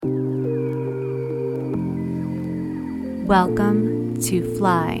Welcome to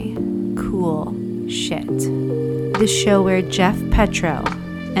Fly Cool Shit, the show where Jeff Petro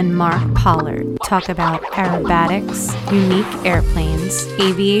and Mark Pollard talk about aerobatics, unique airplanes,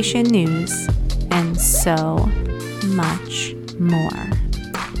 aviation news, and so much more.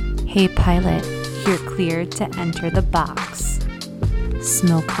 Hey pilot, you're cleared to enter the box.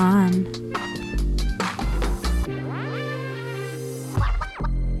 Smoke on.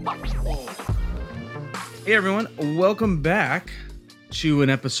 Hey everyone, welcome back to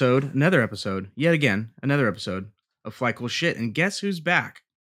another episode of Fly Cool Shit. And guess who's back?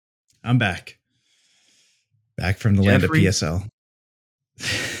 I'm back. Back from the land of PSL.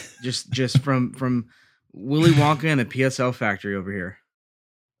 just from Willy Wonka and the PSL factory over here.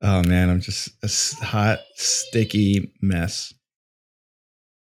 Oh man, I'm just a hot, sticky mess.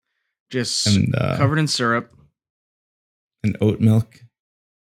 Covered in syrup. And oat milk.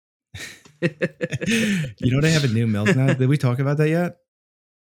 You know they have a new milk now? Did we talk about that yet?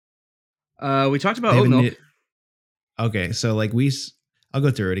 We talked about oat milk. Okay, so I'll go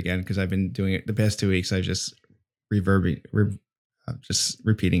through it again because I've been doing it the past 2 weeks. I just just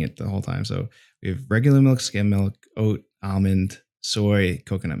repeating it the whole time. So we have regular milk, skim milk, oat, almond, soy,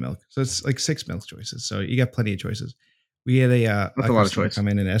 coconut milk. So it's like 6 milk choices. So you got plenty of choices. We had a lot of choice. Come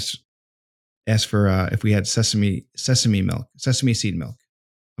in and ask for if we had sesame seed milk.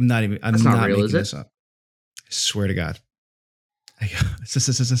 I'm not making this up. I swear to God.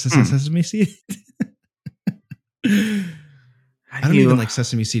 Sesame seed. I don't even like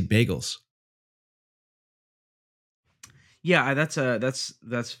sesame seed bagels. Yeah, that's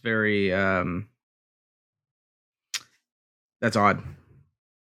very that's odd.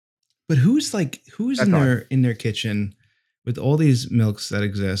 But who's in their kitchen with all these milks that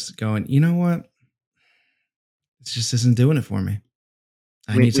exist going, you know what? It just isn't doing it for me.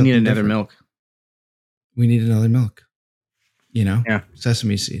 We need another milk. We need another milk. You know? Yeah.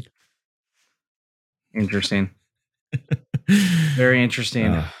 Sesame seed. Interesting. Very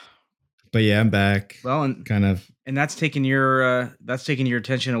interesting. But yeah, I'm back. Well, and that's taking your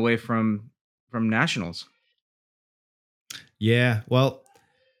attention away from nationals. Yeah. Well,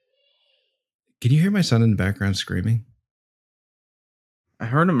 can you hear my son in the background screaming? I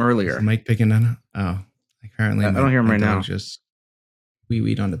heard him earlier. Is the mic picking that up? Oh, apparently I don't hear him right now. Just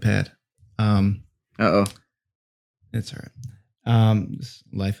weed on the pad. It's all right.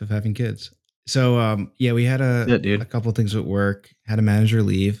 Life of having kids. So yeah, we had a couple of things at work. Had a manager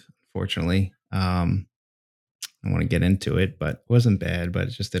leave, fortunately. I don't want to get into it, but it wasn't bad, but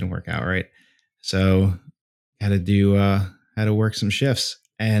it just didn't work out right. So had to work some shifts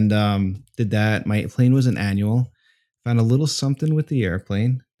and did that. My plane was an annual. Found a little something with the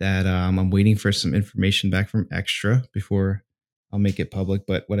airplane that I'm waiting for some information back from Extra before I'll make it public.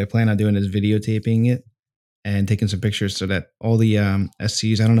 But what I plan on doing is videotaping it and taking some pictures so that all the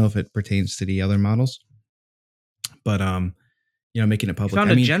SCs, I don't know if it pertains to the other models, but making it public. You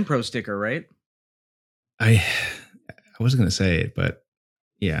found a GenPro sticker, right? I wasn't going to say it, but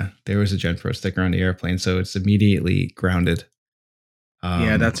yeah, there was a GenPro sticker on the airplane, so it's immediately grounded.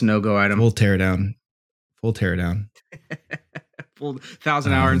 Yeah, that's a no-go item. Full tear down. Full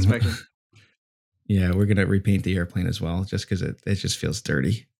 1,000-hour inspection. Yeah, we're gonna repaint the airplane as well, just because it just feels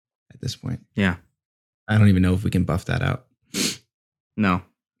dirty at this point. Yeah, I don't even know if we can buff that out. No,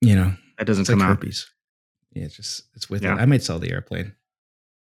 that doesn't come out. Herpes. Yeah, it's with it. I might sell the airplane.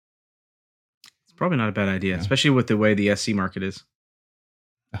 It's probably not a bad idea, especially with the way the SC market is.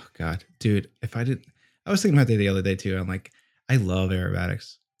 Oh God, dude! I was thinking about that the other day too. I'm like, I love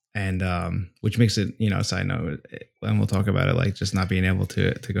aerobatics. And which makes it, a side note, and we'll talk about it, like just not being able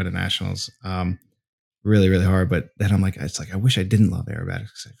to go to nationals, really, really hard. But then I'm like, I wish I didn't love aerobatics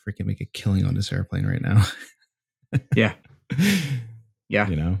because I freaking make a killing on this airplane right now. Yeah.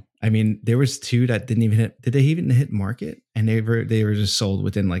 I mean, there was 2 that didn't even hit. Did they even hit market? And they were just sold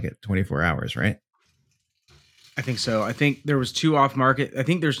within 24 hours, right? I think so. I think there was 2 off market. I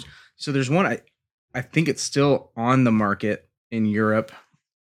think there's one. I think it's still on the market in Europe.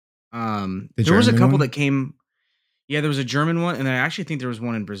 There was a couple that came. Yeah, there was a German one, and I actually think there was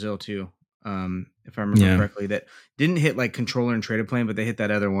one in Brazil too. If I remember correctly, that didn't hit like controller and traded plane, but they hit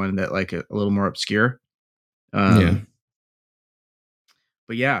that other one that like a little more obscure. But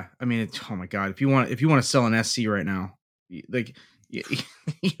yeah, I mean, oh my God, if you want to sell an SC right now, like you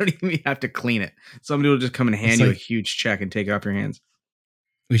don't even have to clean it. Somebody will just come and hand you a huge check and take it off your hands.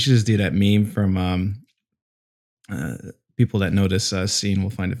 We should just do that meme from people that know this scene will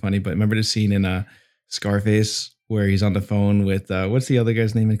find it funny, but remember the scene in Scarface where he's on the phone with what's the other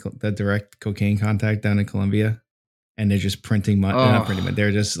guy's name in the direct cocaine contact down in Colombia, and they're just printing money. Not printing money.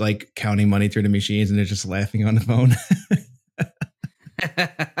 They're just like counting money through the machines, and they're just laughing on the phone.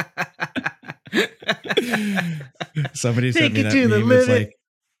 Somebody sent me that meme. It's like,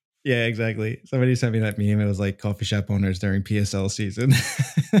 yeah, exactly. Somebody sent me that meme. It was like coffee shop owners during PSL season.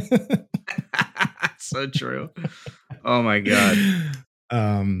 So true. Oh my God.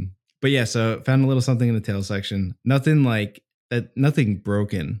 But yeah, so found a little something in the tail section. Nothing like that. Nothing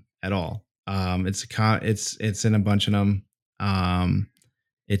broken at all. It's in a bunch of them.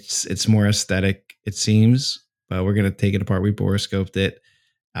 It's more aesthetic, it seems, but we're gonna take it apart. We boroscoped it.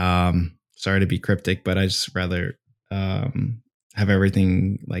 Sorry to be cryptic, but I just rather have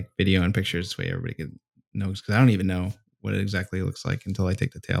everything like video and pictures this way everybody can knows, because I don't even know what it exactly looks like until I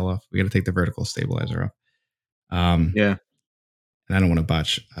take the tail off. We got to take the vertical stabilizer off. Yeah, and I don't want to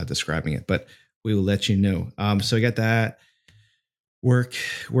botch describing it, but we will let you know. So I got that. Work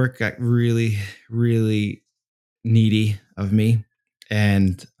got really, really needy of me,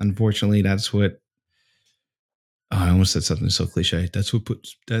 and unfortunately, that's what. Oh, I almost said something so cliche. That's what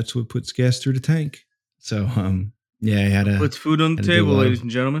puts gas through the tank. So, yeah, I had to puts food on the table, ladies and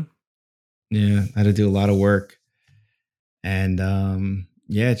gentlemen. Yeah, I had to do a lot of work, and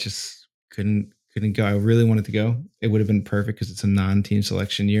yeah, it just couldn't go. I really wanted to go. It would have been perfect because it's a non-team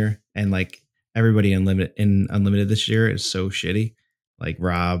selection year, and like everybody in Unlimited this year is so shitty. Like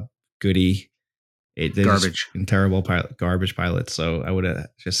Rob, Goody, garbage, and terrible garbage pilots. So I would have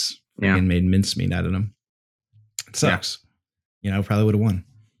just made mincemeat out of them. It sucks. Yeah. Probably would have won.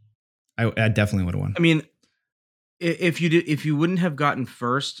 I definitely would have won. I mean, if you wouldn't have gotten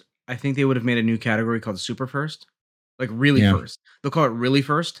first, I think they would have made a new category called Super First, like really first. They'll call it really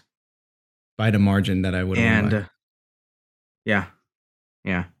first by the margin that I would have won. Yeah.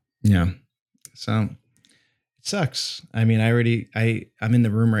 So it sucks. I mean, I'm in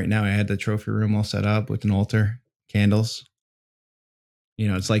the room right now. I had the trophy room all set up with an altar, candles.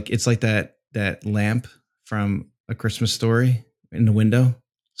 It's like that lamp from A Christmas Story in the window,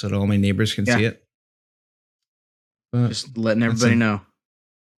 so that all my neighbors can see it. But just letting everybody know.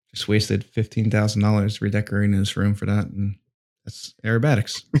 Just wasted $15,000 redecorating this room for that, and that's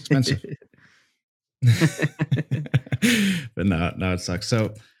aerobatics. Expensive. But no, it sucks.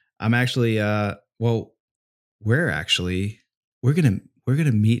 So I'm actually we're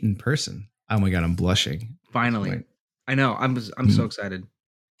gonna meet in person. Oh my God, I'm blushing. Finally. I know. I'm so excited.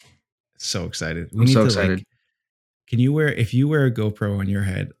 So excited. I'm so excited. If you wear a GoPro on your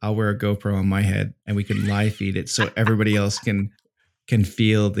head, I'll wear a GoPro on my head, and we can live feed it so everybody else can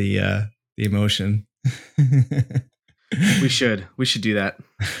feel the emotion. We should do that.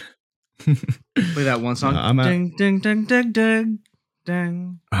 Play that one song. No, ding, ding, ding, ding, ding,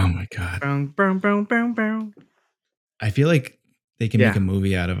 ding. Oh my God. Boom, boom, boom, boom, boom. I feel like they can make a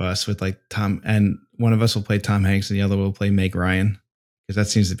movie out of us with like Tom, and one of us will play Tom Hanks and the other will play Meg Ryan, because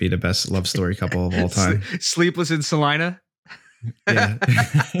that seems to be the best love story couple of all time. Sleepless in Salina. Yeah.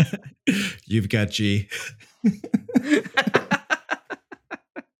 You've got G.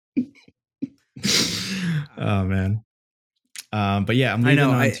 Oh man. But yeah, I'm leaving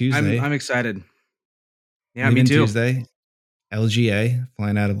on Tuesday. I'm excited. Yeah, me too. Tuesday, LGA,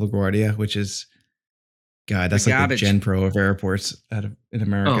 flying out of LaGuardia, which is, God, that's like the GenPro of airports in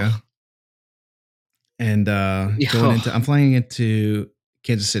America. Oh. And I'm flying into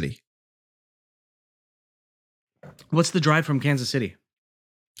Kansas City. What's the drive from Kansas City?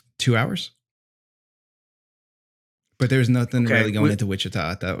 2 hours. But there's nothing really going into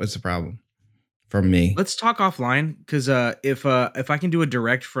Wichita. That was the problem for me. Let's talk offline, because if I can do a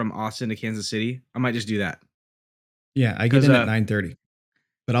direct from Austin to Kansas City, I might just do that. Yeah, I get in at 9:30,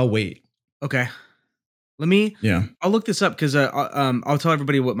 but I'll wait. Okay. I'll look this up, because I'll tell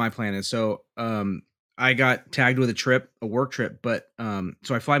everybody what my plan is. So I got tagged with a work trip, but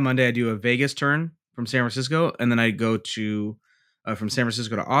so I fly Monday. I do a Vegas turn from San Francisco, and then I go to from San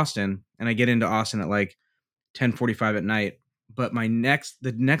Francisco to Austin, and I get into Austin at like 10:45 at night. But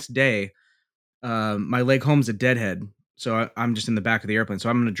the next day, my leg home's a deadhead, so I'm just in the back of the airplane.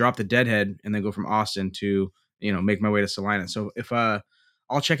 So I'm going to drop the deadhead and then go from Austin to make my way to Salina. So if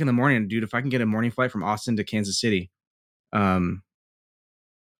I'll check in the morning, dude. If I can get a morning flight from Austin to Kansas City, I'll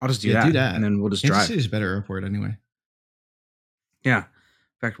just do that, and then we'll just drive. Kansas City's a better airport anyway. Yeah.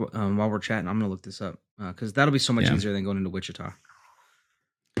 In fact, while we're chatting, I'm going to look this up, because that'll be so much easier than going into Wichita.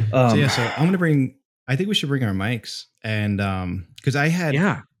 So I'm going to bring. I think we should bring our mics, and because I had,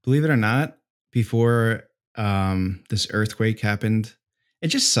 believe it or not, before this earthquake happened, it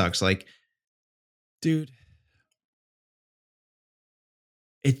just sucks. Like, dude.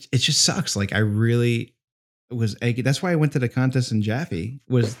 It just sucks. Like, I really was. That's why I went to the contest in Jaffe.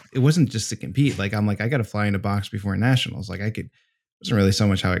 It wasn't just to compete. Like, I'm like, I got to fly in a box before nationals. Like, wasn't really so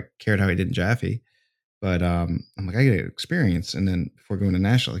much how I cared how I did in Jaffe. But I'm like, I get experience, and then before going to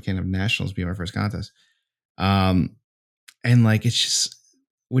nationals, I can't have nationals be my first contest. And like it's just,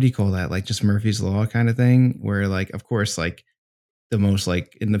 what do you call that? Like just Murphy's Law kind of thing, where like, of course, like the most,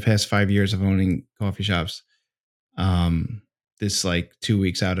 like in the past 5 years of owning coffee shops, this like 2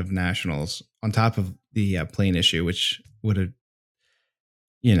 weeks out of nationals, on top of the plane issue, which would have,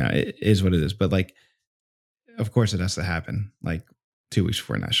 it is what it is. But like, of course, it has to happen like 2 weeks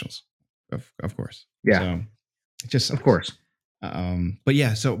before nationals, of course. Yeah. So it just sucks. Of course. But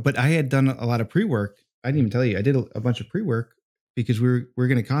yeah, but I had done a lot of pre-work. I didn't even tell you I did a bunch of pre-work because we're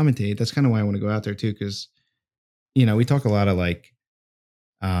going to commentate. That's kind of why I want to go out there too, because we talk a lot of like,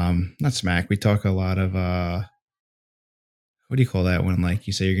 not smack. We talk a lot of what do you call that when like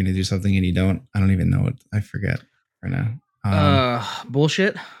you say you're going to do something and you don't? I don't even know it. I forget right now.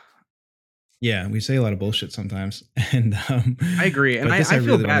 Bullshit. Yeah, we say a lot of bullshit sometimes, and I agree, and I feel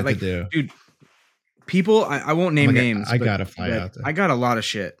really bad. Like, dude, people, I won't name names. I gotta fly out there. I got a lot of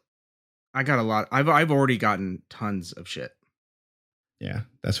shit. I got a lot. I've already gotten tons of shit. Yeah,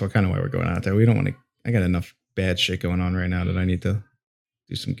 that's what kind of why we're going out there. We don't want to. I got enough bad shit going on right now that I need to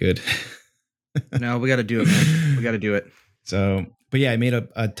do some good. No, we got to do it, man. We got to do it. So, but yeah, I made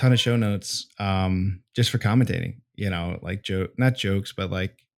a ton of show notes just for commentating. Like not jokes, but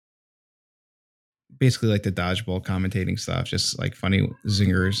like basically like the dodgeball commentating stuff, just like funny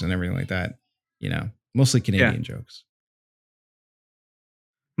zingers and everything like that. Mostly Canadian jokes.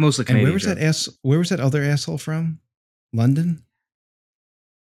 Mostly Canadian. And where was that other asshole from? London?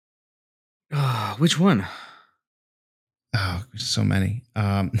 Which one? Oh, so many.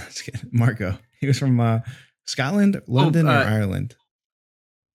 Marco. He was from Scotland, London, or Ireland.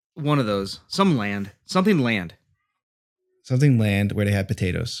 One of those. Something land where they had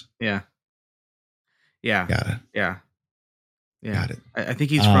potatoes. Yeah. Got it. Yeah. Got it. I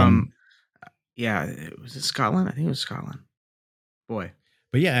think he's from. Yeah, was it Scotland? I think it was Scotland. Boy.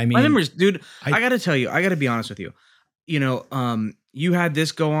 But yeah, I mean, my memories, dude. I got to tell you, I got to be honest with you. You had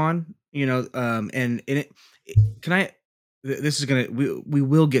this go on, and can I? This is gonna. We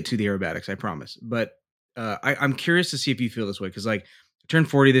will get to the aerobatics, I promise. But I'm curious to see if you feel this way, because like I turned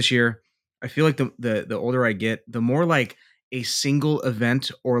 40 this year. I feel like the older I get, the more like a single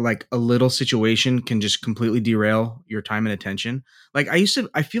event or like a little situation can just completely derail your time and attention. Like I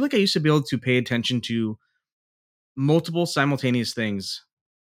feel like I used to be able to pay attention to multiple simultaneous things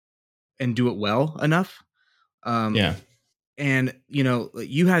and do it well enough. Yeah. And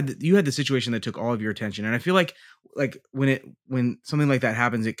you had the situation that took all of your attention. And I feel like when something like that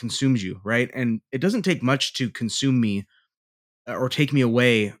happens, it consumes you. Right. And it doesn't take much to consume me or take me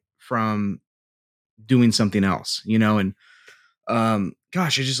away from doing something else, and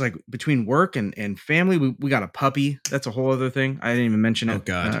gosh, it's just like between work and family, we got a puppy. That's a whole other thing. I didn't even mention it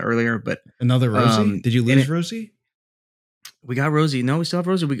earlier, but another Rosie. Did you lose Rosie? We got Rosie. No, we still have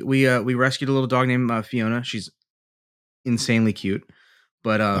Rosie. We rescued a little dog named Fiona. She's insanely cute,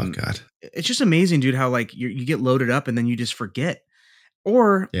 but oh god, it's just amazing, dude. How like you get loaded up and then you just forget,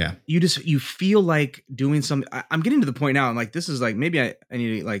 or you feel like doing something. I'm getting to the point now. I'm like, this is like maybe I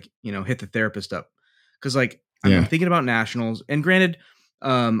need to like hit the therapist up, because like. I'm thinking about nationals, and granted,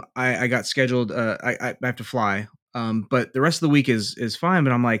 I got scheduled. I have to fly, but the rest of the week is fine.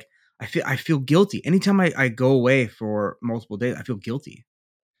 But I'm like, I feel guilty anytime I go away for multiple days. I feel guilty.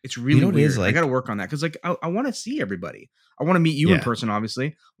 It's really weird. I got to work on that, because like I want to see everybody. I want to meet you in person. Obviously,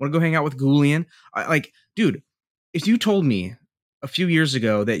 I want to go hang out with Goulian. Dude, if you told me a few years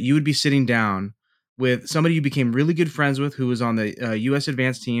ago that you would be sitting down with somebody you became really good friends with, who was on the U.S.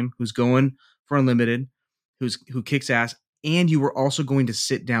 advanced team, who's going for Unlimited, who kicks ass, and you were also going to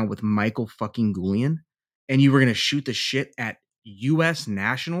sit down with Michael fucking Goulian, and you were going to shoot the shit at U.S.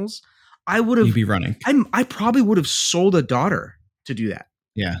 nationals, I would have. You'd be running. I probably would have sold a daughter to do that.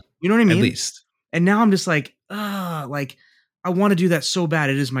 Yeah, you know what I mean. At least. And now I'm just like, like I want to do that so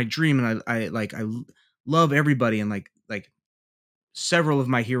bad. It is my dream, and I love everybody, and like several of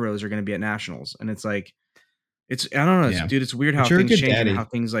my heroes are going to be at nationals, and it's like, I don't know, dude. It's weird how things change and how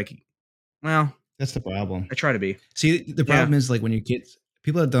things like, well. That's the problem. I try to be. See, the problem is like when your kids,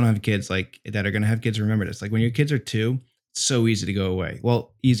 people that don't have kids, like that are going to have kids, remember this. Like when your kids are 2, it's so easy to go away.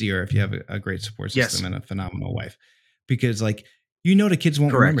 Well, easier if you have a great support system and a phenomenal wife, because like, the kids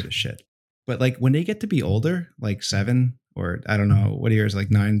won't remember this shit. But like when they get to be older, like 7 or I don't know, what years,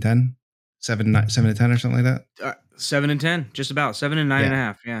 like 9, 10, 7 to 10 or something like that. 7 and 10, just about 7 and 9 and a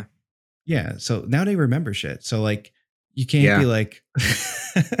half. Yeah. Yeah. So now they remember shit. So like you can't be like,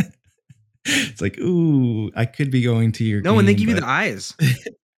 it's like, ooh, I could be going to your. No, and they give you the eyes.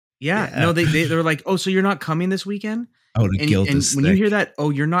 Yeah. No, they're like, oh, so you're not coming this weekend? Oh, the guilt and is when thick. you hear that, oh,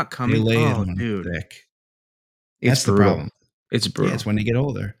 you're not coming. Oh, dude. Thick. That's the problem. It's brutal. Yeah, it's when they get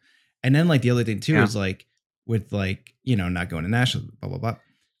older. And then like the other thing too is like with like, you know, not going to national, blah, blah, blah.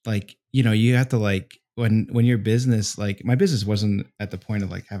 Like, you know, you have to like when your business, like my business wasn't at the point of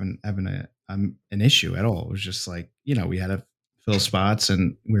like having an issue at all. It was just like, you know, we had to fill spots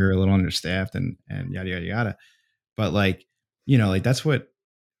and we were a little understaffed and yada, yada, yada. But like, you know, like that's what,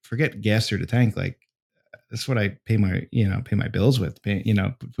 forget gas through the tank. Like that's what I pay my bills with,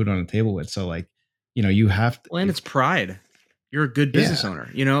 put food on the table with. So like, you know, you have to. Well, and it's pride. You're a good business owner,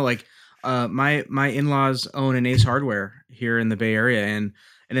 you know, like my in-laws own an Ace Hardware here in the Bay Area. And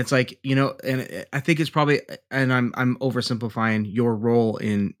it's like, you know, and I think it's probably, and I'm oversimplifying your role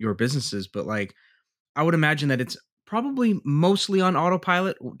in your businesses, but like, I would imagine that it's probably mostly on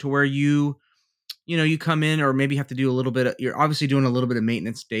autopilot to where you come in or maybe have to do a little bit of, you're obviously doing a little bit of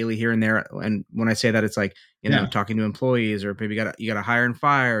maintenance daily here and there. And when I say that, it's like, you know, talking to employees or maybe you got to hire and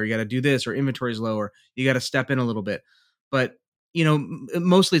fire, or you got to do this, or inventory is low, or you got to step in a little bit. But, you know,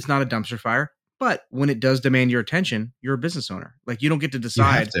 mostly it's not a dumpster fire, but when it does demand your attention, you're a business owner. Like you don't get to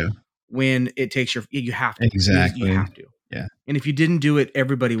decide when it takes you have to. Exactly. You have to. Yeah. And if you didn't do it,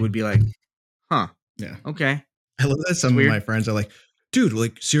 everybody would be like, huh. Yeah. Okay. I love that some of my friends are like, dude,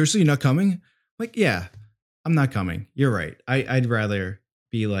 like, seriously, you're not coming? Like, yeah, I'm not coming. You're right. I'd rather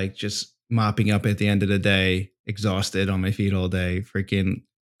be like just mopping up at the end of the day, exhausted on my feet all day, freaking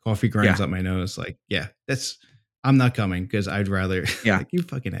coffee grinds up my nose. Like, yeah, I'm not coming because I'd rather, like, you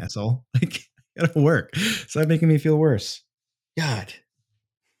fucking asshole. Like, I gotta work. Stop making me feel worse. God.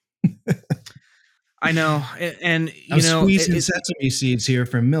 I know. And I'm squeezing sesame seeds here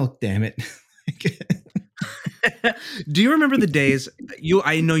for milk, damn it. Do you remember the days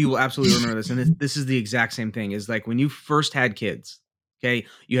I know you will absolutely remember this. And this is the exact same thing is like when you first had kids, okay,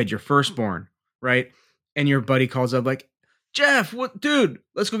 you had your firstborn, right? And your buddy calls up like, Jeff, dude,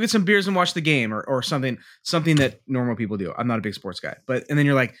 let's go get some beers and watch the game or something that normal people do. I'm not a big sports guy, and then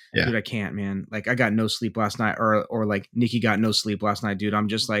you're like, dude, I can't, man. Like I got no sleep last night or like Nikki got no sleep last night, dude. I'm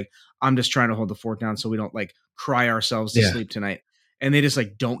just trying to hold the fort down so we don't like cry ourselves to sleep tonight. And they just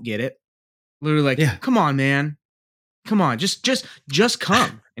like, don't get it. Literally like, come on, man. Come on. Just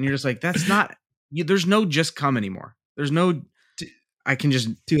come. And you're just like, that's not, there's no just come anymore. There's no, I can just,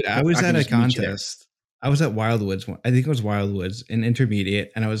 dude, I was at a contest. I was at Wildwoods. I think it was Wildwoods in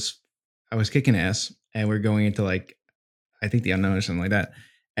intermediate, and I was kicking ass, and we're going into like, I think the unknown or something like that.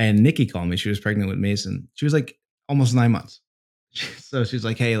 And Nikki called me. She was pregnant with Mason. She was like almost 9 months. So she's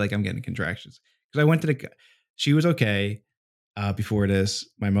like, hey, like I'm getting contractions. Because I went to she was okay before this.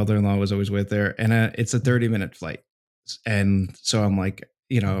 My mother-in-law was always with her, and it's a 30-minute flight. And so I'm like,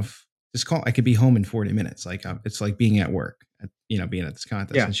 you know, if this call, I could be home in 40 minutes. Like it's like being at work, being at this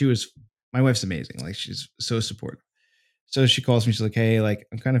contest. Yeah. And my wife's amazing. Like she's so supportive. So she calls me. She's like, hey, like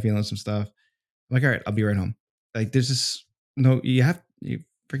I'm kind of feeling some stuff. I'm like, all right, I'll be right home. Like there's this, your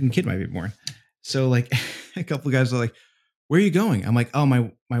freaking kid might be born. So like a couple of guys are like, where are you going? I'm like, oh,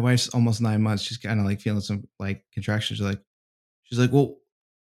 my wife's almost 9 months. She's kind of like feeling some like contractions. She's like, well,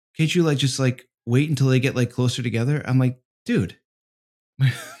 can't you like just like wait until they get like closer together? I'm like, dude,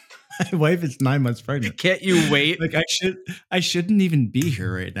 my wife is 9 months pregnant. Can't you wait? Like I shouldn't even be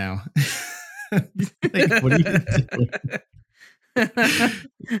here right now. Like, what are you doing?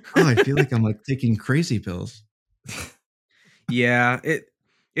 Oh, I feel like I'm like taking crazy pills. Yeah,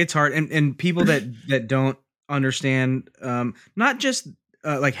 it's hard. And people that don't understand, not just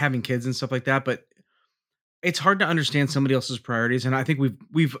like having kids and stuff like that, but it's hard to understand somebody else's priorities. And I think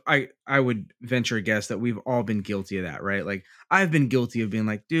I would venture a guess that we've all been guilty of that, right? Like I've been guilty of being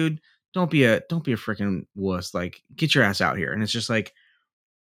like, dude, don't be a freaking wuss. Like get your ass out here. And it's just like,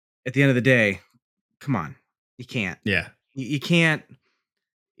 at the end of the day, come on, you can't. Yeah. You can't.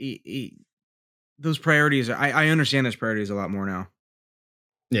 Those priorities, I understand those priorities a lot more now.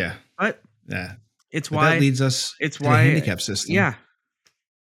 Yeah. But yeah. It's why that leads us to the handicap system. Yeah.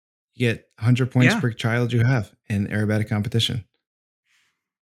 You get 100 points per child you have in aerobatic competition.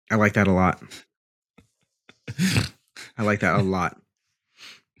 I like that a lot. I like that a lot.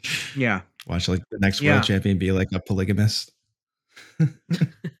 Yeah. Watch like the next world champion be like a polygamist.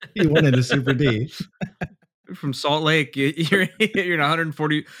 He wanted a Super D. From Salt Lake, you're in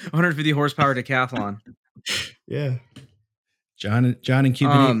 150 horsepower decathlon. Yeah. John and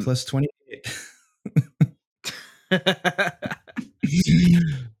Cuban plus 28.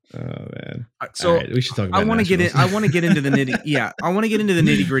 Oh man. So right, we should talk about I want to get into the nitty. Yeah. I want to get into the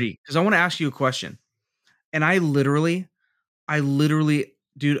nitty gritty because I want to ask you a question. And I literally,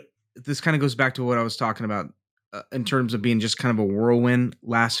 dude, this kind of goes back to what I was talking about in terms of being just kind of a whirlwind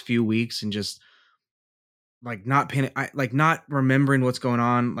last few weeks and just like not remembering what's going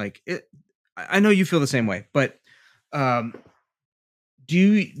on. Like I know you feel the same way, but Did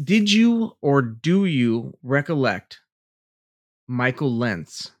you or do you recollect Michael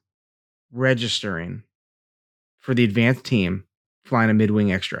Lentz registering for the advanced team flying a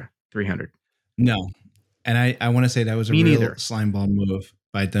mid-wing extra 300? No. And I want to say that was a Me real neither. slime ball move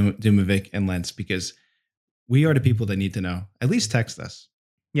by Dumovic and Lentz, because we are the people that need to know. At least text us.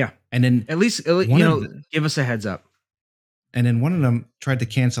 Yeah. And then at least give us a heads up. And then one of them tried to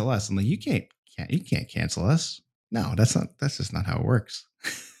cancel us. I'm like, you can't cancel us. No, that's just not how it works.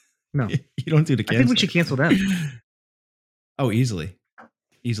 No. You don't do the cancel. I think we should cancel them. Oh, easily.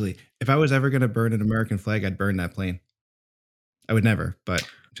 If I was ever going to burn an American flag, I'd burn that plane. I would never, but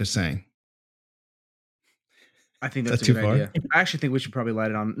just saying. I think that's a good idea. I actually think we should probably light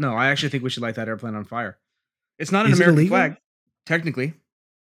it on. No, I actually think we should light that airplane on fire. It's not an American flag, technically.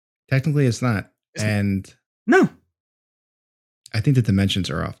 Technically, it's not. And no, I think the dimensions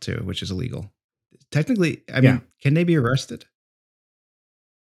are off too, which is illegal. Technically, I mean, can they be arrested?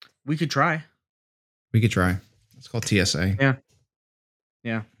 We could try. It's called TSA.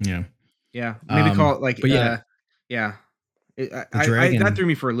 Yeah. Maybe call it like. But yeah. That threw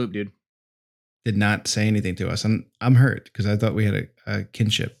me for a loop, dude. Did not say anything to us. I'm hurt because I thought we had a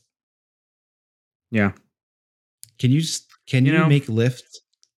kinship. Yeah. Can you make Lift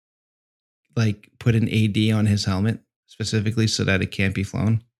like put an AD on his helmet specifically so that it can't be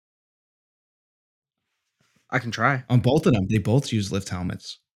flown? I can try. On both of them. They both use Lift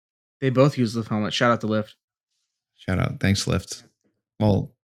helmets. They both use Lift helmets. Shout out to Lift. Shout out. Thanks, Lift.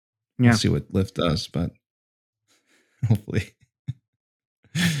 Well, we'll see what Lift does, but hopefully.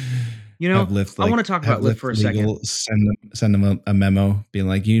 Lift, I want to talk about Lift for a second. Send them a memo being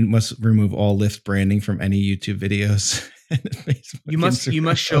like, you must remove all Lift branding from any YouTube videos. You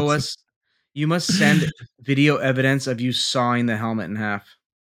must show us. You must send video evidence of you sawing the helmet in half.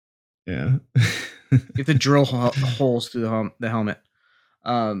 Yeah. You have to drill holes through the helmet.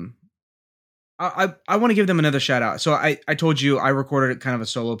 I want to give them another shout out. So I told you I recorded kind of a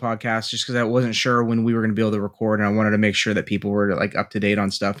solo podcast just because I wasn't sure when we were going to be able to record, and I wanted to make sure that people were like up to date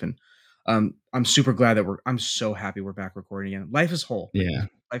on stuff. And I'm super glad that I'm so happy we're back recording again. Life is whole. Yeah.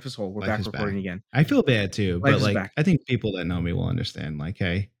 Life is whole. We're back recording again. I feel bad too, but like I think people that know me will understand. Like,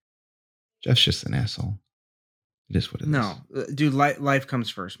 hey, Jeff's just an asshole. It is what it is. No, dude, life comes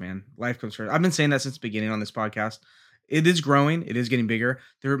first, man. Life comes first. I've been saying that since the beginning on this podcast. It is growing. It is getting bigger.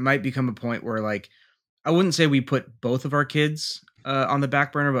 There might become a point where, like, I wouldn't say we put both of our kids on the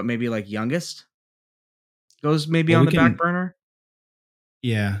back burner, but maybe like youngest goes maybe on the back burner.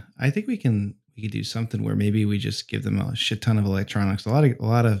 Yeah, I think we could do something where maybe we just give them a shit ton of electronics. A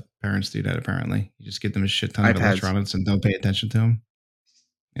lot of parents do that. Apparently, you just give them a shit ton of electronics and don't pay attention to them.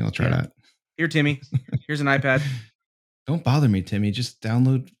 Maybe I'll try that. Here, Timmy. Here's an iPad. Don't bother me, Timmy. Just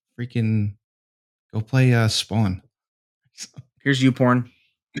download freaking. Go play Spawn. Here's YouPorn.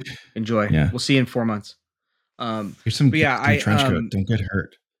 Enjoy. Yeah. We'll see you in 4 months. Here's some trench coat. Don't get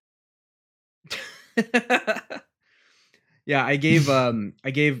hurt. Yeah, I gave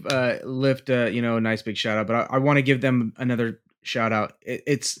Lyft a nice big shout out, but I want to give them another shout out.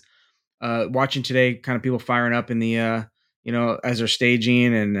 It's watching today, kind of people firing up in the as they're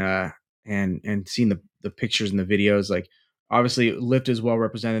staging and seeing the pictures and the videos. Like, obviously, Lyft is well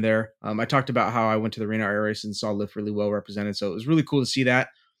represented there. I talked about how I went to the Reno Air Race and saw Lyft really well represented, so it was really cool to see that.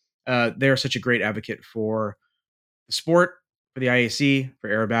 They're such a great advocate for the sport, for the IAC, for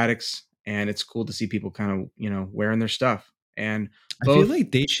aerobatics, and it's cool to see people kind of wearing their stuff. And I feel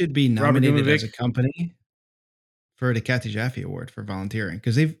like they should be nominated as a company for the Kathy Jaffe Award for volunteering,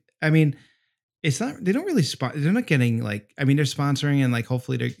 because it's not, they don't really they're not getting like, they're sponsoring and like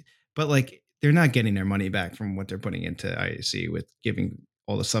hopefully but like they're not getting their money back from what they're putting into IAC with giving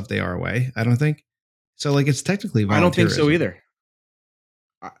all the stuff they are away. I don't think so. Like, it's technically volunteerism. I don't think so either.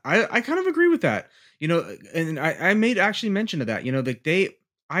 I kind of agree with that. And I made actually mention of that.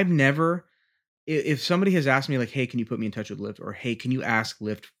 I've never, if somebody has asked me like, hey, can you put me in touch with Lyft, or hey, can you ask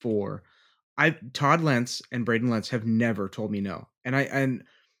Lyft for, Todd Lentz and Braden Lentz have never told me no. And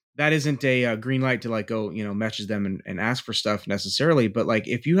that isn't a green light to like go, message them and ask for stuff necessarily. But like,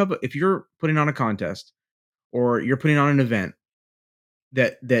 if you're putting on a contest or you're putting on an event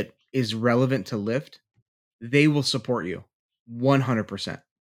that is relevant to Lyft, they will support you 100%.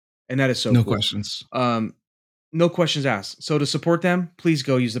 And that is so no cool. questions. No questions asked. So to support them, please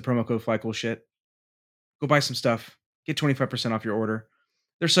go use the promo code FlyCoolShit. Go buy some stuff. Get 25% off your order.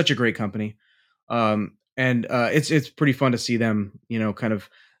 They're such a great company. And it's pretty fun to see them, kind of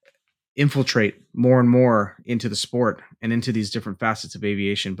infiltrate more and more into the sport and into these different facets of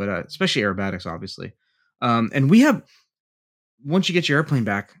aviation, but especially aerobatics, obviously. And we have, once you get your airplane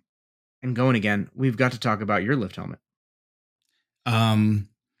back, and going again, we've got to talk about your lift helmet.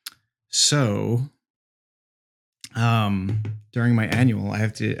 During my annual, I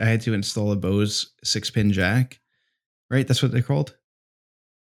had to install a Bose 6-pin jack. Right, that's what they're called.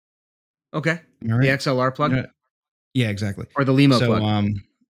 Okay, right? The XLR plug. Yeah, exactly. Or the Limo plug.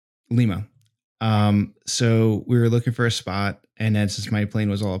 Limo. So we were looking for a spot, and then since my plane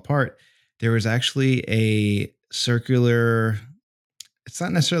was all apart, there was actually a circular. It's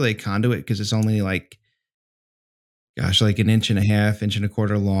not necessarily a conduit because it's only like an inch and a half, inch and a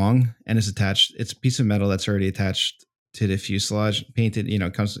quarter long, and it's attached. It's a piece of metal that's already attached to the fuselage, painted.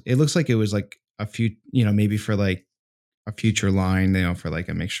 It looks like it was like a few, maybe for like a future line, for like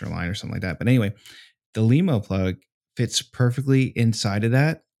a mixture line or something like that. But anyway, the Limo plug fits perfectly inside of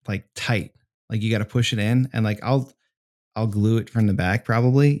that, like tight. Like you got to push it in, and like I'll glue it from the back,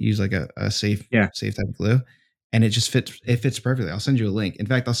 probably use like a safe type of glue, and it just fits. It fits perfectly. I'll send you a link. In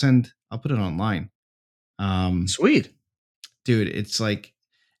fact, I'll put it online. Sweet, dude. It's like,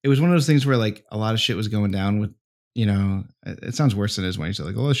 it was one of those things where like a lot of shit was going down with, it sounds worse than it is when you say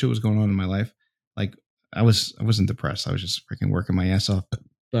like, all this shit was going on in my life. Like I wasn't depressed. I was just freaking working my ass off.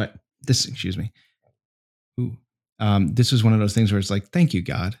 But this was one of those things where it's like, thank you,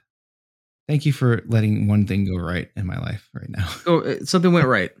 God. Thank you for letting one thing go right in my life right now. Oh, something went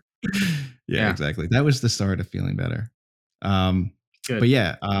right. yeah, exactly. That was the start of feeling better. Good. But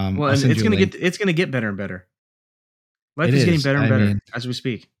yeah, well, and it's gonna get better and better. Life is getting better and better as we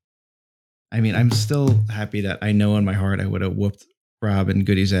speak. I mean, I'm still happy that I know in my heart I would have whooped Rob and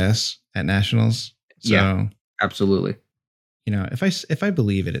Goody's ass at nationals. So, yeah, absolutely. If I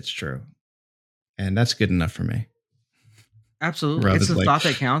believe it, it's true, and that's good enough for me. Absolutely, Rob, it's the thought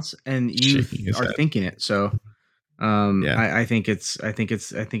that counts, and you are thinking it. So, I think it's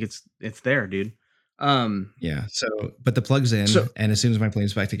there, dude. Yeah. So, but the plug's in, and as soon as my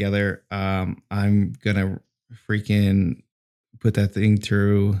plane's back together, I'm gonna freaking put that thing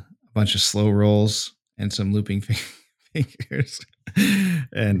through a bunch of slow rolls and some looping fingers,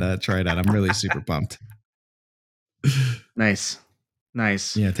 and try it out. I'm really super pumped. Nice.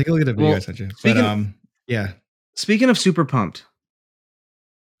 Yeah, take a look at the video I sent you. But yeah. Speaking of super pumped.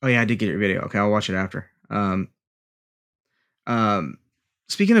 Oh yeah, I did get your video. Okay, I'll watch it after.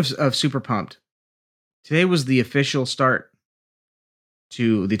 Speaking of super pumped, today was the official start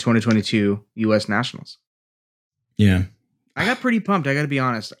to the 2022 U.S. Nationals. Yeah, I got pretty pumped. I got to be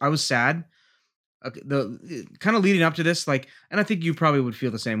honest. I was sad. The kind of leading up to this, like, and I think you probably would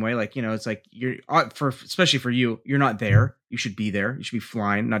feel the same way. Like, it's like especially for you, you're not there. You should be there. You should be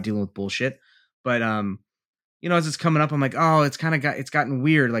flying, not dealing with bullshit. But as it's coming up, I'm like, oh, it's gotten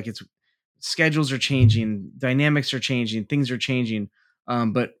weird. Like schedules are changing, dynamics are changing, things are changing.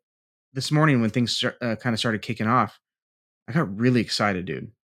 But this morning when things kind of started kicking off, I got really excited,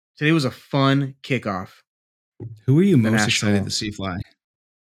 dude. Today was a fun kickoff. Who were you most excited to see fly?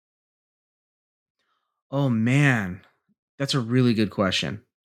 Oh man, that's a really good question.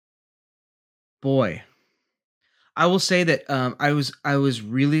 Boy, I will say that I was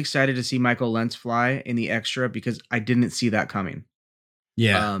really excited to see Michael Lentz fly in the extra because I didn't see that coming.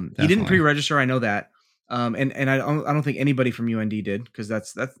 Yeah, he didn't pre-register. I know that, and I don't think anybody from UND did, because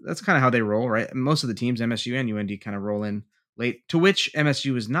that's kind of how they roll, right? Most of the teams, MSU and UND, kind of roll in late. To which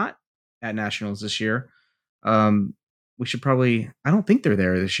MSU is not at nationals this year. We should probably. I don't think they're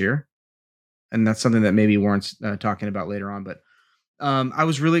there this year, and that's something that maybe warrants talking about later on. But I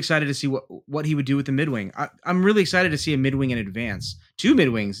was really excited to see what he would do with the midwing. I'm really excited to see a midwing in advance. 2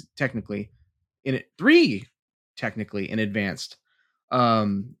 midwings technically, three technically in advanced.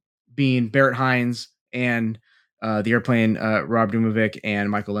 Being Barrett Hines and the airplane Rob Dumovic and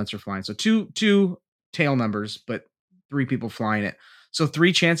Michael Lentz are flying. So two tail numbers, but 3 people flying it. So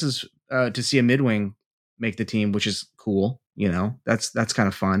 3 chances to see a midwing make the team, which is cool. That's kind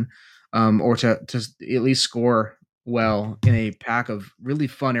of fun. Or to at least score well in a pack of really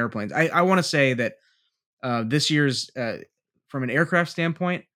fun airplanes. I want to say that this year's, from an aircraft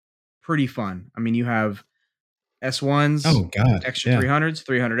standpoint, pretty fun. I mean, you have S1s, oh god, extra 300s,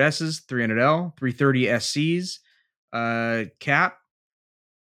 300Ss, 300L, 330 SCs, Cap,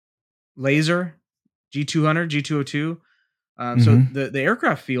 Laser, G200, G202. So the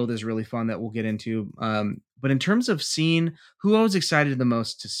aircraft field is really fun that we'll get into. But in terms of seeing who I was excited the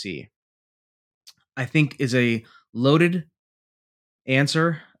most to see, I think is a loaded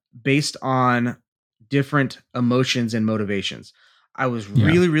answer based on different emotions and motivations. I was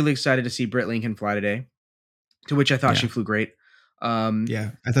really, really excited to see Britt Lincoln fly today, to which I thought she flew great. I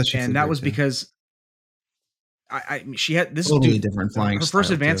thought she flew and that was because she had this totally different flying her first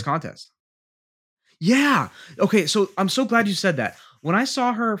advanced contest. Yeah. Okay. So I'm so glad you said that. when I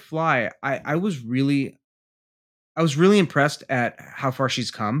saw her fly, I was really impressed at how far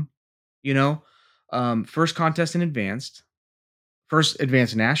she's come. You know, first contest in advanced, first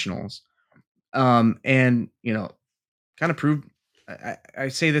advanced nationals, and kind of proved. I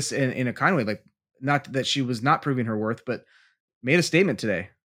say this in a kind of way, like not that she was not proving her worth, but made a statement today.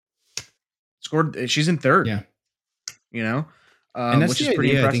 Scored. She's in third. Yeah. Which is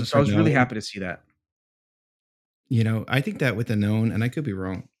pretty impressive. So I was really happy to see that. I think that with the known, and I could be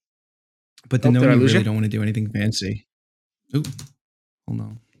wrong, but the known you really don't want to do anything fancy. Ooh, hold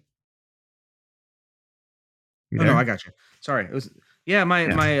on. Oh, no, I got you. Sorry, it was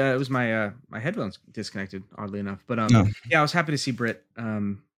it was my headphones disconnected, oddly enough. But yeah, I was happy to see Britt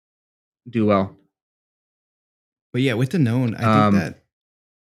do well. But yeah, with the known, I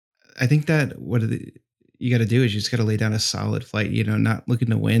think that what you got to do is you just got to lay down a solid flight. Not looking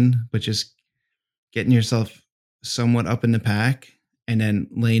to win, but just getting yourself somewhat up in the pack, and then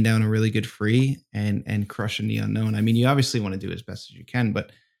laying down a really good free and crushing the unknown. I mean, you obviously want to do as best as you can,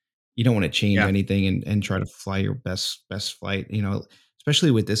 but you don't want to change anything and try to fly your best flight.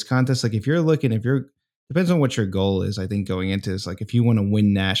 Especially with this contest, like if you're depends on what your goal is. I think going into this, like if you want to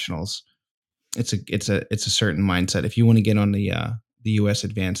win nationals, it's a certain mindset. If you want to get on the U.S.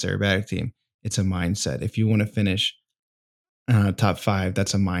 Advanced Aerobatic Team, it's a mindset. If you want to finish top 5,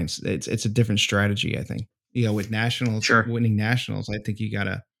 that's a mindset. It's a different strategy. I think with nationals, winning nationals, I think you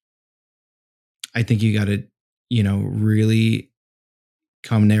gotta really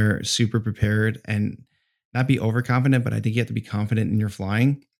come there super prepared and not be overconfident, but I think you have to be confident in your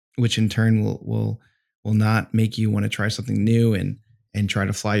flying, which in turn will not make you want to try something new and try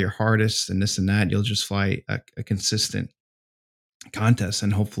to fly your hardest and this and that. You'll just fly a consistent contest,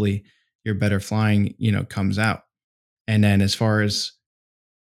 and hopefully your better flying, comes out. And then as far as,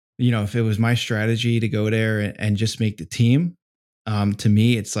 if it was my strategy to go there and just make the team, to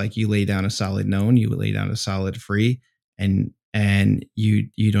me, it's like you lay down a solid known, you lay down a solid free, and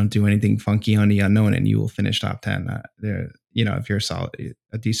you don't do anything funky on the unknown, and you will finish top 10 there. If you're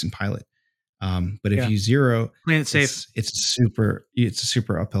a decent pilot. But if you zero, playing it safe, it's a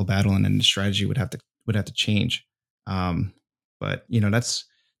super uphill battle, and then the strategy would have to change. But that's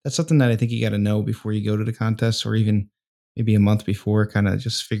something that I think you got to know before you go to the contest, or even maybe a month before, kind of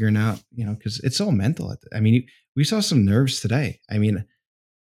just figuring out, because it's all mental. I mean, we saw some nerves today. I mean,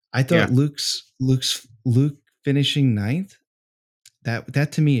 I thought Luke finishing 9th.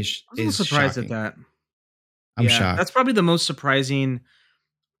 That to me is I was a little surprised shocking. at that. I'm shocked. That's probably the most surprising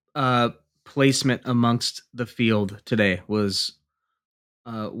placement amongst the field today was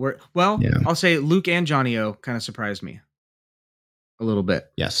I'll say Luke and Johnny O kind of surprised me a little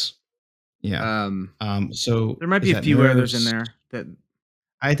bit. Yes. Yeah. So there might be a few others in there that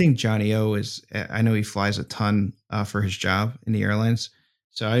I think Johnny O I know he flies a ton for his job in the airlines.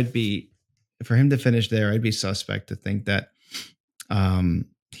 So for him to finish there, I'd be suspect to think that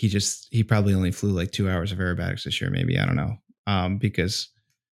he probably only flew like 2 hours of aerobatics this year, maybe. I don't know. Because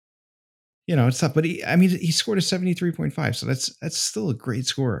it's tough, but he scored a 73.5. So that's still a great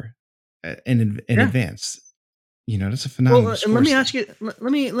score in advance. That's a phenomenal score. And let me ask you,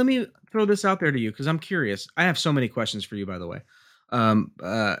 let me throw this out there to you, because I'm curious. I have so many questions for you, by the way.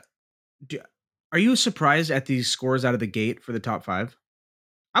 Are you surprised at these scores out of the gate for the top 5?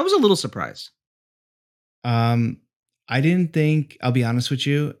 I was a little surprised. I didn't think, I'll be honest with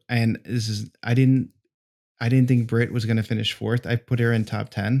you, and I didn't think Britt was going to finish 4th. I put her in top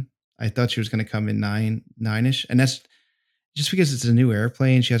 10. I thought she was going to come in 9-ish, and that's just because it's a new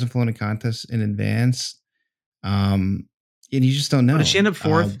airplane. She hasn't flown a contest in advance. And you just don't know. Did she end up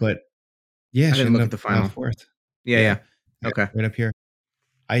 4th? But yeah, I didn't look at the final. 4th. Yeah. Okay. Right up here.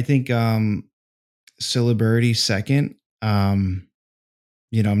 I think Scylla Birdie 2nd. I'm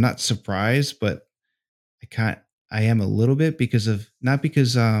not surprised, but I am a little bit not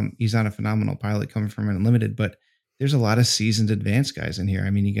because he's not a phenomenal pilot coming from an Unlimited, but there's a lot of seasoned advanced guys in here. I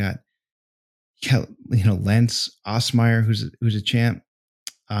mean, you got Lentz Osmeyer, who's a champ.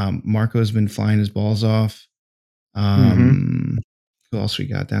 Marco's been flying his balls off. Who else we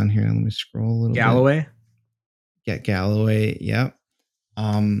got down here? Let me scroll a little bit. Get Galloway. Yep.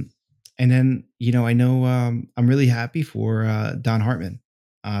 And then, I know I'm really happy for Don Hartman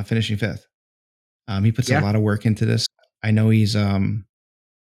finishing 5th. He puts a lot of work into this. I know he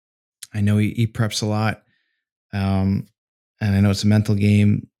preps a lot. And I know it's a mental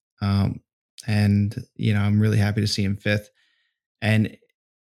game. And I'm really happy to see him 5th. And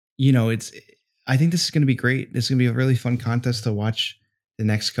I think this is going to be great. This is going to be a really fun contest to watch the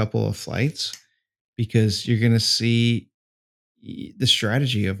next couple of flights, because you're going to see the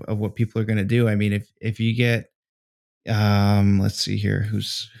strategy of what people are going to do. I mean, if you get Let's see here.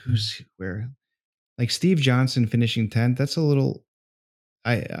 Who's where? Like Steve Johnson finishing 10th. That's a little.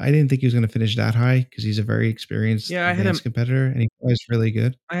 I didn't think he was going to finish that high because he's a very experienced Yeah, I had him. advanced competitor and he plays really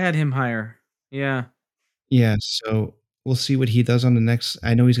good. I had him higher. Yeah. Yeah. So we'll see what he does on the next.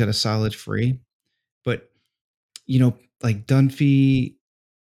 I know he's got a solid free, but like Dunphy,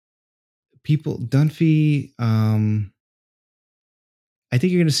 Dunphy. I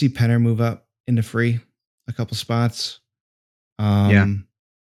think you're going to see Penner move up into free a couple spots. Yeah.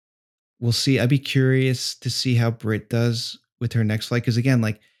 We'll see. I'd be curious to see how Britt does with her next flight because again,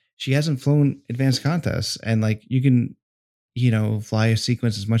 like she hasn't flown advanced contests, and like you can, fly a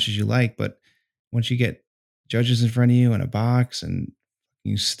sequence as much as you like, but once you get judges in front of you and a box and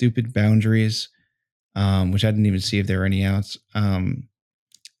stupid boundaries, which I didn't even see if there were any outs, and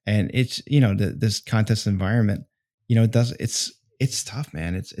it's this contest environment, it's tough,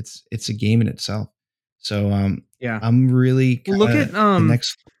 man. It's a game in itself. So yeah, I'm really look at the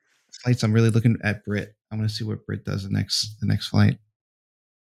next flights. I'm really looking at Britt. I'm going to see what Britt does the next flight.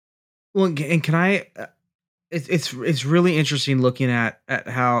 Well, and can I? It's really interesting looking at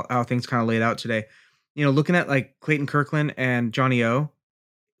how things kind of laid out today. Looking at like Clayton Kirkland and Johnny O.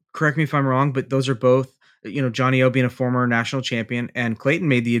 Correct me if I'm wrong, but those are both, Johnny O being a former national champion, and Clayton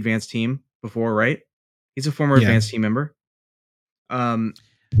made the advanced team before, right? He's a former advanced team member.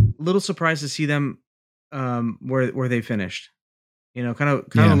 Little surprised to see them where they finished. Kind of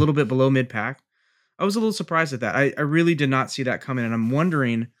a little bit below mid pack. I was a little surprised at that. I really did not see that coming, and I'm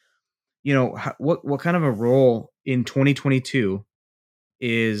wondering, what kind of a role in 2022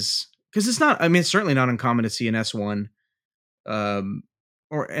 is, because it's not. I mean, it's certainly not uncommon to see an S1,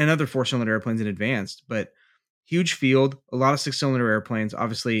 or another 4-cylinder airplanes in advanced, but huge field, a lot of 6-cylinder airplanes.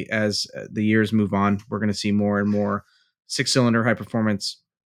 Obviously, as the years move on, we're going to see more and more 6-cylinder high performance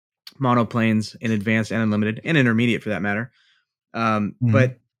monoplanes in advanced and unlimited and intermediate for that matter.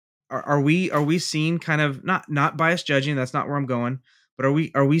 But are we seeing kind of not biased judging? That's not where I'm going. But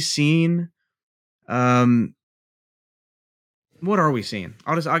are we seeing? What are we seeing?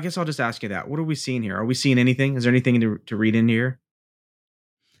 I guess I'll just ask you that. What are we seeing here? Are we seeing anything? Is there anything to read in here?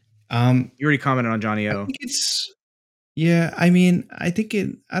 You already commented on Johnny O. I think yeah. I mean, I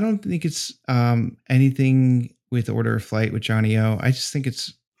don't think it's anything with order of flight with Johnny O. I just think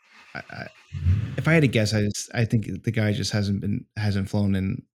it's. If I had to guess, I think the guy just hasn't flown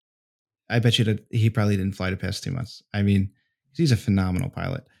in. I bet you that he probably didn't fly the past 2 months. I mean, he's a phenomenal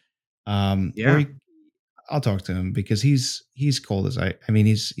pilot. Yeah. I'll talk to him because he's cold as I mean,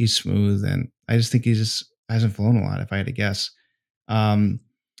 he's smooth, and I just think he just hasn't flown a lot. If I had to guess,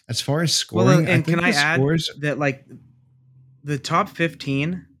 as far as scoring, well, and can I add that like the top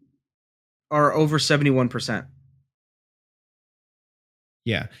 15 are over 71%.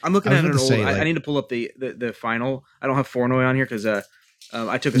 Yeah, I'm looking at an old. I need to pull up the final. I don't have Fornoy on here because I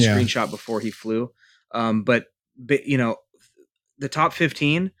took a screenshot before he flew. But the top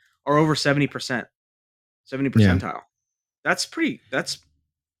 15 are over 70%, 70 percentile. That's pretty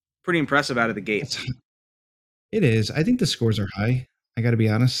impressive out of the gate. It is. I think the scores are high. I got to be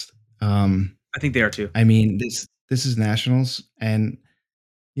honest. I think they are too. I mean, this is nationals, and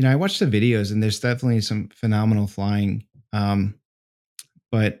I watched the videos, and there's definitely some phenomenal flying.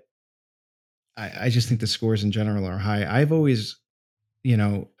 But I just think the scores in general are high. I've always,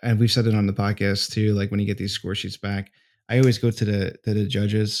 and we've said it on the podcast too, like when you get these score sheets back, I always go to the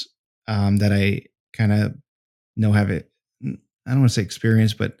judges that I kind of know have it. I don't want to say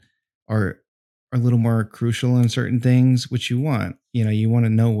experience, but are a little more crucial in certain things, which you want. You want to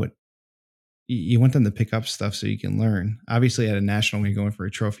know what you want them to pick up stuff so you can learn. Obviously, at a national, when you're going for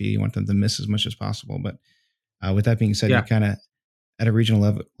a trophy, you want them to miss as much as possible. But with that being said, you kind of at a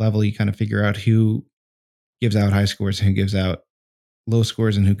regional level, you kind of figure out who gives out high scores, who gives out low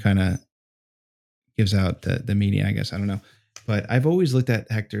scores, and who kind of gives out the median, I guess. I don't know. But I've always looked at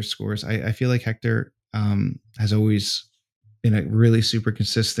Hector's scores. I feel like Hector has always been a really super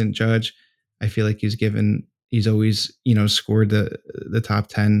consistent judge. I feel like he's always, scored the top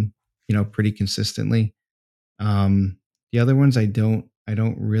 10, pretty consistently. The other ones I don't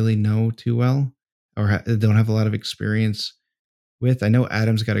really know too well, or don't have a lot of experience with. I know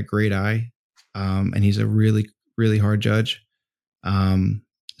Adam's got a great eye, and he's a really, really hard judge.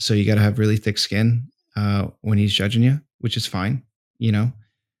 So you got to have really thick skin when he's judging you, which is fine,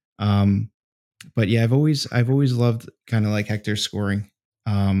 but yeah, I've always loved kind of like Hector's scoring.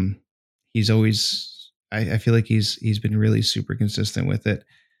 He's always, I feel like he's been really super consistent with it.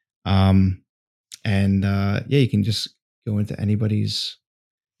 And yeah, you can just go into anybody's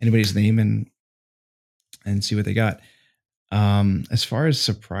name and see what they got. As far as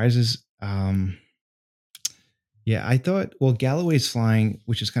surprises, Yeah, I thought. Well, Galloway's flying,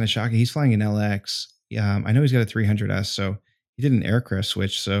 which is kind of shocking. He's flying an LX. I know he's got a 300S, so he did an aircraft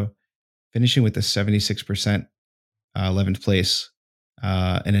switch. So finishing with the 76% 11th place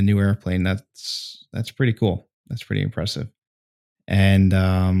in a new airplane, that's pretty cool. That's pretty impressive. And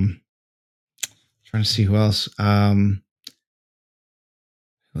trying to see who else.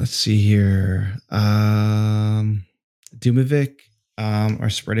 Let's see here. Dumovic, our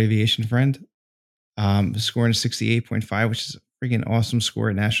spread aviation friend, scoring a 68.5, which is a freaking awesome score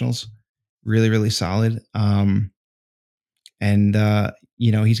at nationals. Really, really solid. And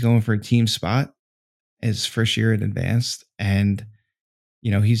he's going for a team spot his first year at advanced, and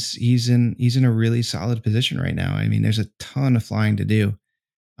he's in a really solid position right now. I mean, there's a ton of flying to do,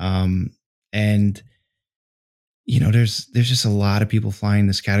 and there's just a lot of people flying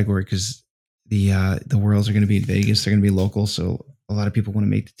this category because the Worlds are going to be in Vegas. They're going to be local, so a lot of people want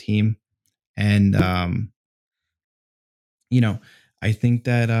to make the team, and I think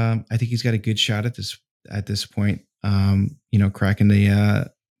that I think he's got a good shot at this point. Cracking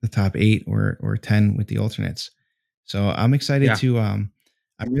the top 8 or 10 with the alternates. So I'm excited to. I'm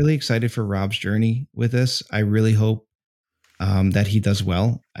really excited for Rob's journey with this. I really hope that he does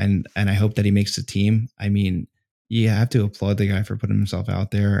well, and I hope that he makes the team. I mean, you have to applaud the guy for putting himself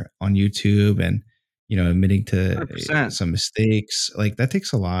out there on YouTube and admitting to 100%. some mistakes. Like that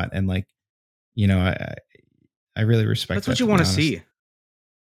takes a lot, and I really respect. That's what you want to see.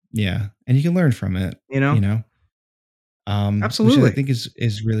 Yeah, and you can learn from it. Absolutely. Which I think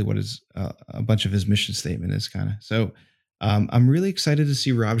is really what is a bunch of his mission statement is kind of. So I'm really excited to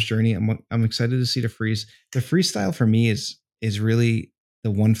see Rob's journey. I'm excited to see the freeze. The freestyle for me is really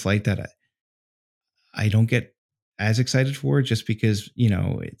the one flight that I don't get as excited for, just because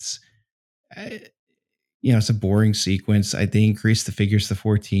it's a boring sequence. They increased the figures to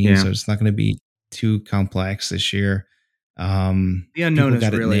 14, so it's not going to be too complex this year. The unknown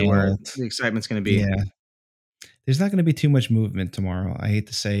is really where the excitement's going to be. Yeah. There's not going to be too much movement tomorrow. I hate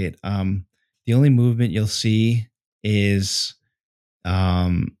to say it. The only movement you'll see is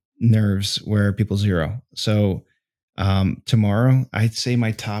nerves where people zero. So tomorrow, I'd say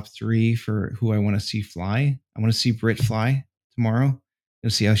my top 3 for who I want to see fly. I want to see Britt fly tomorrow.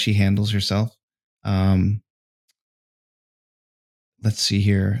 You'll see how she handles herself. Let's see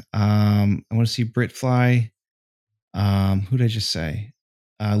here. I want to see Britt fly. Who did I just say?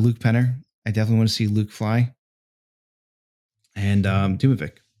 Luke Penner. I definitely want to see Luke fly. And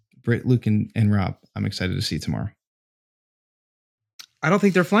Dumovic, Britt, Luke, and Rob. I'm excited to see tomorrow. I don't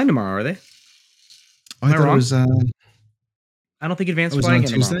think they're flying tomorrow, are they? I thought it was. I don't think advanced flying on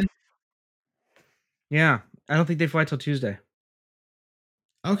Tuesday. Tomorrow. Yeah, I don't think they fly till Tuesday.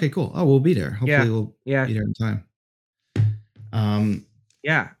 Okay, cool. Oh, we'll be there. Hopefully, we'll be there in time. I'm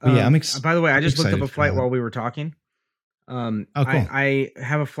excited. By the way, I just looked up a flight while we were talking. Cool. I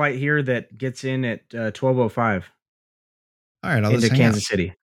have a flight here that gets in at 12:05. All right, into Kansas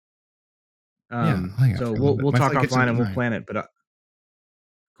City. So we'll talk offline and we'll plan it. But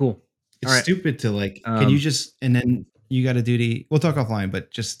cool. It's stupid to can you just and then you got to do the. We'll talk offline,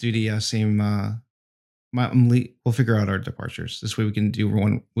 but just do the same. We'll figure out our departures. This way we can do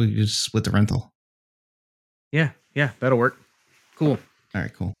one. We can just split the rental. Yeah, that'll work. Cool. All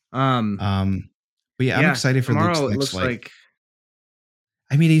right, cool. But yeah, I'm excited for tomorrow. Luke's It looks like.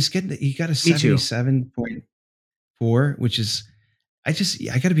 I mean, he got a 77.4, which is. I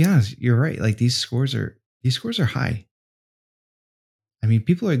got to be honest. You're right. Like these scores are high. I mean,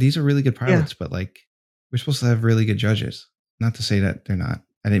 these are really good pilots, but we're supposed to have really good judges. Not to say that they're not.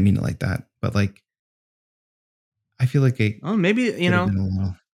 I didn't mean it like that, but I feel like maybe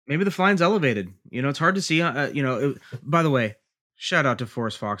maybe the flying's elevated. It's hard to see. By the way, shout out to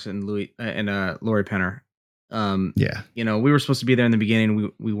Forrest Fox and Louis and Lori Penner. We were supposed to be there in the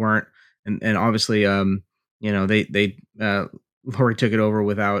beginning. We weren't, and obviously, they Lori took it over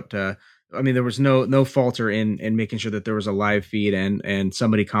without. There was no falter in making sure that there was a live feed and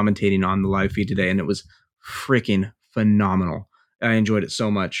somebody commentating on the live feed today, and it was freaking phenomenal. I enjoyed it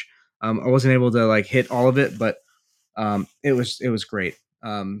so much. I wasn't able to hit all of it, but it was great.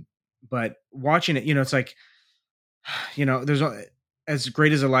 But watching it, it's there's as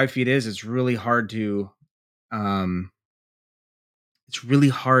great as a live feed is, it's really hard to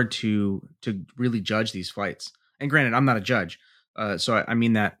really judge these flights. And granted, I'm not a judge, so I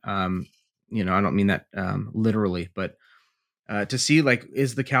mean that I don't mean that literally, but to see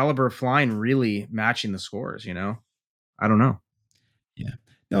is the caliber of flying really matching the scores? I don't know. Yeah,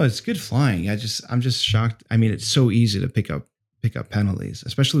 no, it's good flying. I'm just shocked. I mean, it's so easy to pick up penalties,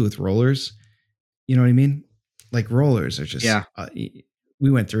 especially with rollers. You know what I mean? Rollers are just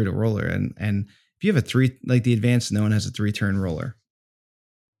we went through the roller and if you have the advanced known has a 3-turn roller,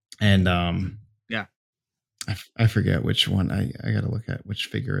 and yeah, I forget which one. I got to look at which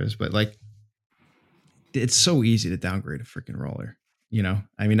figure it is, but like, it's so easy to downgrade a freaking roller. You know,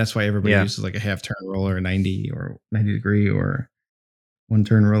 I mean, that's why everybody uses like a half turn roller, 90 or 90 degree or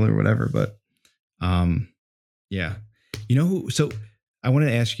 1-turn roller or whatever. But yeah, you know who? So I want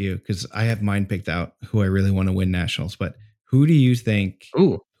to ask you, because I have mine picked out who I really want to win nationals, but who do you think?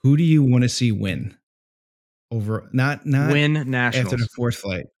 Ooh. Who do you want to see win over? Not win nationals after the 4th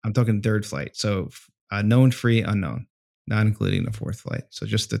flight. I'm talking 3rd flight. So known, free, unknown, not including the 4th flight. So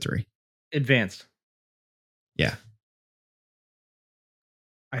just the 3 advanced. Yeah.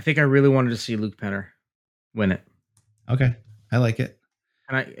 I think I really wanted to see Luke Penner win it. Okay, I like it.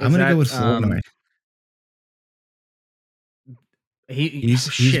 And I'm gonna go with Flournoy.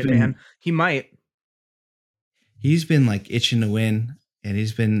 He's been, man. He might. He's been like itching to win, and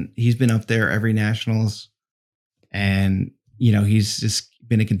he's been up there every nationals, and you know he's just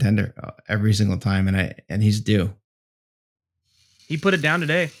been a contender every single time, and he's due. He put it down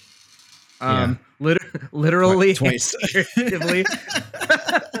today. Literally twice.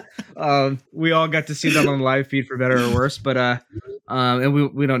 We all got to see that on the live feed for better or worse, but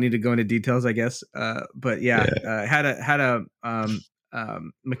and we don't need to go into details, I guess. But had a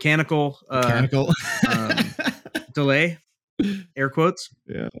mechanical delay, air quotes.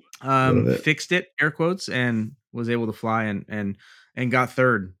 Yeah. Fixed it, air quotes, and was able to fly and got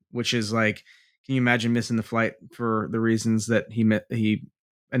 3rd, which is like, can you imagine missing the flight for the reasons that he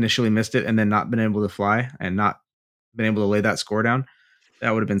initially missed it and then not been able to fly and not been able to lay that score down?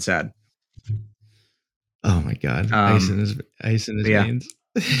 That would have been sad. Oh my God. Ice in his veins.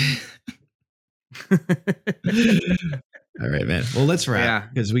 All right, man. Well, let's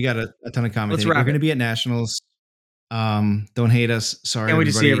wrap because we got a ton of comments. We're going to be at nationals. Don't hate us. Sorry. Can't wait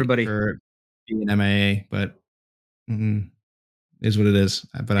to see everybody for being MIA, but is what it is.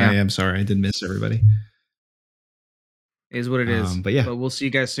 But I am sorry. I did miss everybody. Is what it is. But we'll see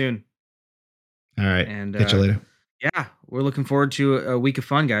you guys soon. All right. And catch you later. Yeah, we're looking forward to a week of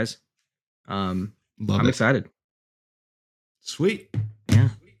fun, guys. I'm excited. Sweet. Yeah.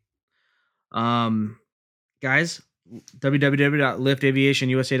 Guys,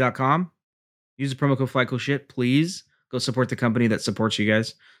 www.liftaviationusa.com. Use the promo code FlyCoolShit. Please go support the company that supports you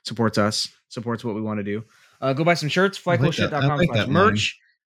guys, supports us, supports what we want to do. Go buy some shirts. FlyCoolShit.com/merch.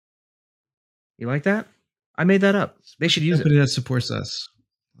 You like that? I made that up. They should use somebody that supports us.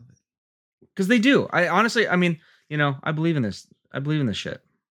 Because they do. I honestly, I mean, you know, I believe in this. I believe in this shit.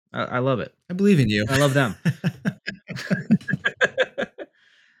 I love it. I believe in you. I love them.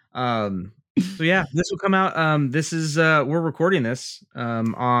 So yeah, this will come out. This is we're recording this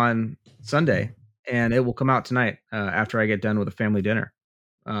on Sunday, and it will come out tonight after I get done with a family dinner.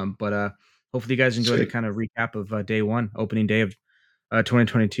 But hopefully you guys enjoyed the kind of recap of day 1, opening day of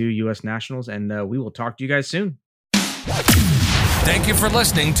 2022 U.S. Nationals, and we will talk to you guys soon. Thank you for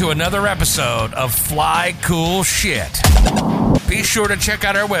listening to another episode of Fly Cool Shit. Be sure to check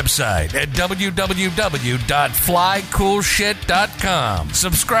out our website at www.flycoolshit.com.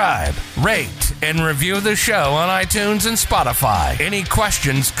 Subscribe, rate, and review the show on iTunes and Spotify. Any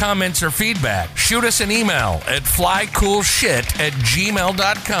questions, comments, or feedback, shoot us an email at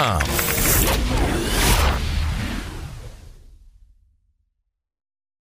flycoolshit@gmail.com.